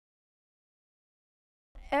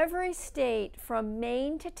Every state from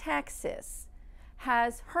Maine to Texas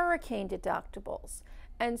has hurricane deductibles.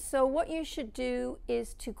 And so what you should do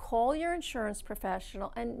is to call your insurance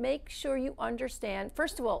professional and make sure you understand,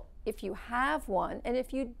 first of all, if you have one, and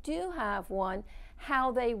if you do have one,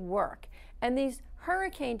 how they work. And these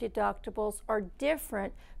hurricane deductibles are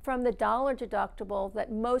different from the dollar deductible that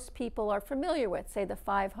most people are familiar with, say the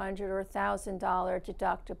 $500 or $1,000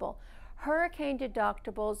 deductible. Hurricane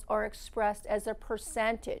deductibles are expressed as a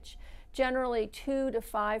percentage, generally 2 to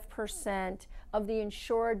 5% of the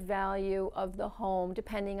insured value of the home,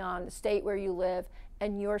 depending on the state where you live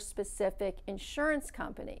and your specific insurance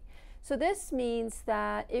company. So this means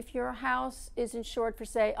that if your house is insured for,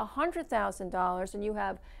 say, $100,000 and you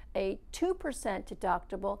have a 2%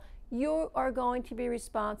 deductible, you are going to be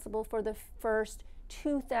responsible for the first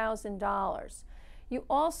 $2,000. You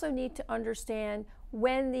also need to understand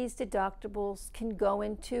when these deductibles can go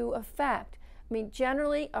into effect. I mean,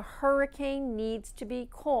 generally a hurricane needs to be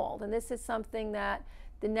called, and this is something that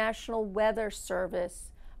the National Weather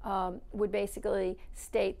Service would basically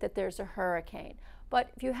state that there's a hurricane.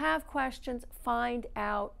 But if you have questions, find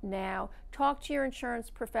out now. Talk to your insurance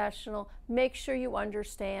professional. Make sure you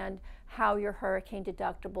understand how your hurricane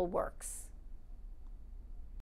deductible works.